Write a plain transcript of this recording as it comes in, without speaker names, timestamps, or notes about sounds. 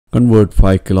Convert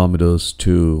 5 kilometers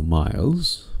to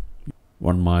miles.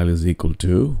 1 mile is equal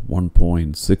to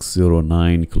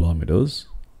 1.609 kilometers.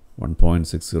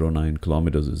 1.609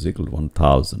 kilometers is equal to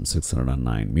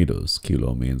 1,609 meters.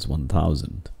 Kilo means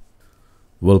 1,000.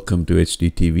 Welcome to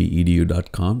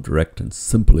HDTVEDU.com. Direct and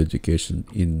simple education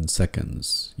in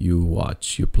seconds. You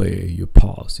watch, you play, you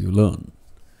pause, you learn.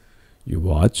 You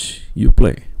watch, you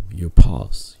play, you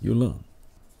pause, you learn.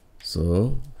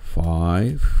 So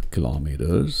 5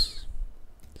 kilometers.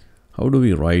 How do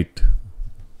we replace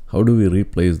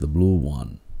the blue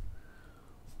one?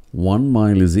 1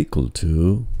 mile is equal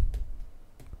to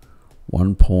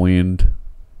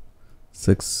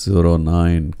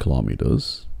 1.609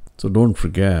 kilometers. So don't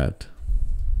forget,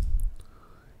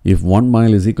 if 1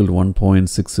 mile is equal to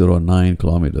 1.609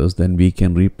 kilometers, then we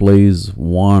can replace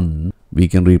 1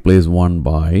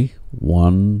 by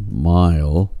 1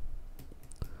 mile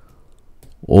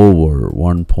over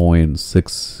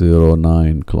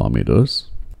 1.609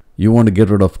 kilometers. You want to get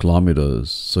rid of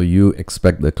kilometers, so you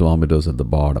expect the kilometers at the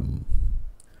bottom.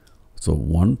 So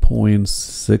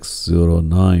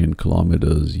 1.609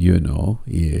 kilometers,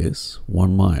 is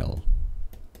 1 mile.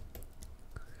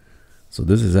 So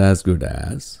this is as good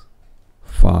as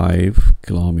 5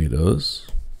 kilometers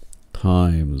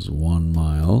times 1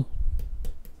 mile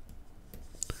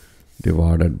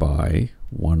divided by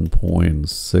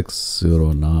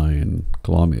 1.609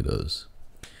 kilometers.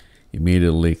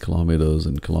 Immediately kilometers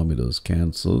and kilometers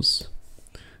cancels,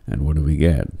 and what do we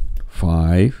get?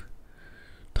 5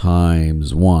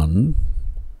 times 1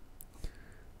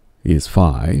 is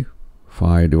 5.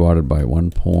 5 divided by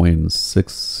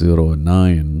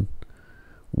 1.609.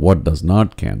 What does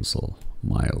not cancel?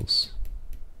 Miles.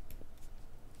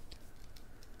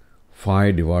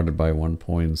 5 divided by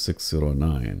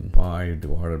 1.609. 5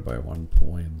 divided by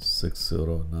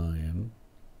 1.609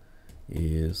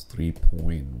 is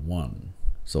 3.1.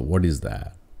 So what is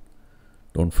that?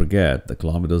 Don't forget, the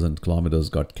kilometers and kilometers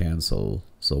got cancelled.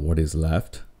 So what is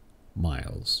left?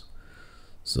 Miles.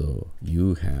 So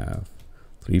you have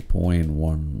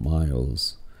 3.1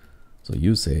 miles. So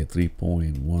you say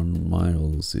 3.1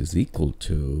 miles is equal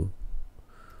to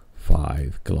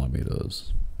 5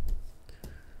 kilometers.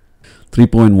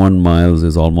 3.1 miles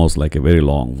is almost like a very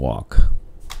long walk.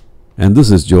 And this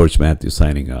is Mathew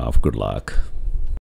signing off. Good luck.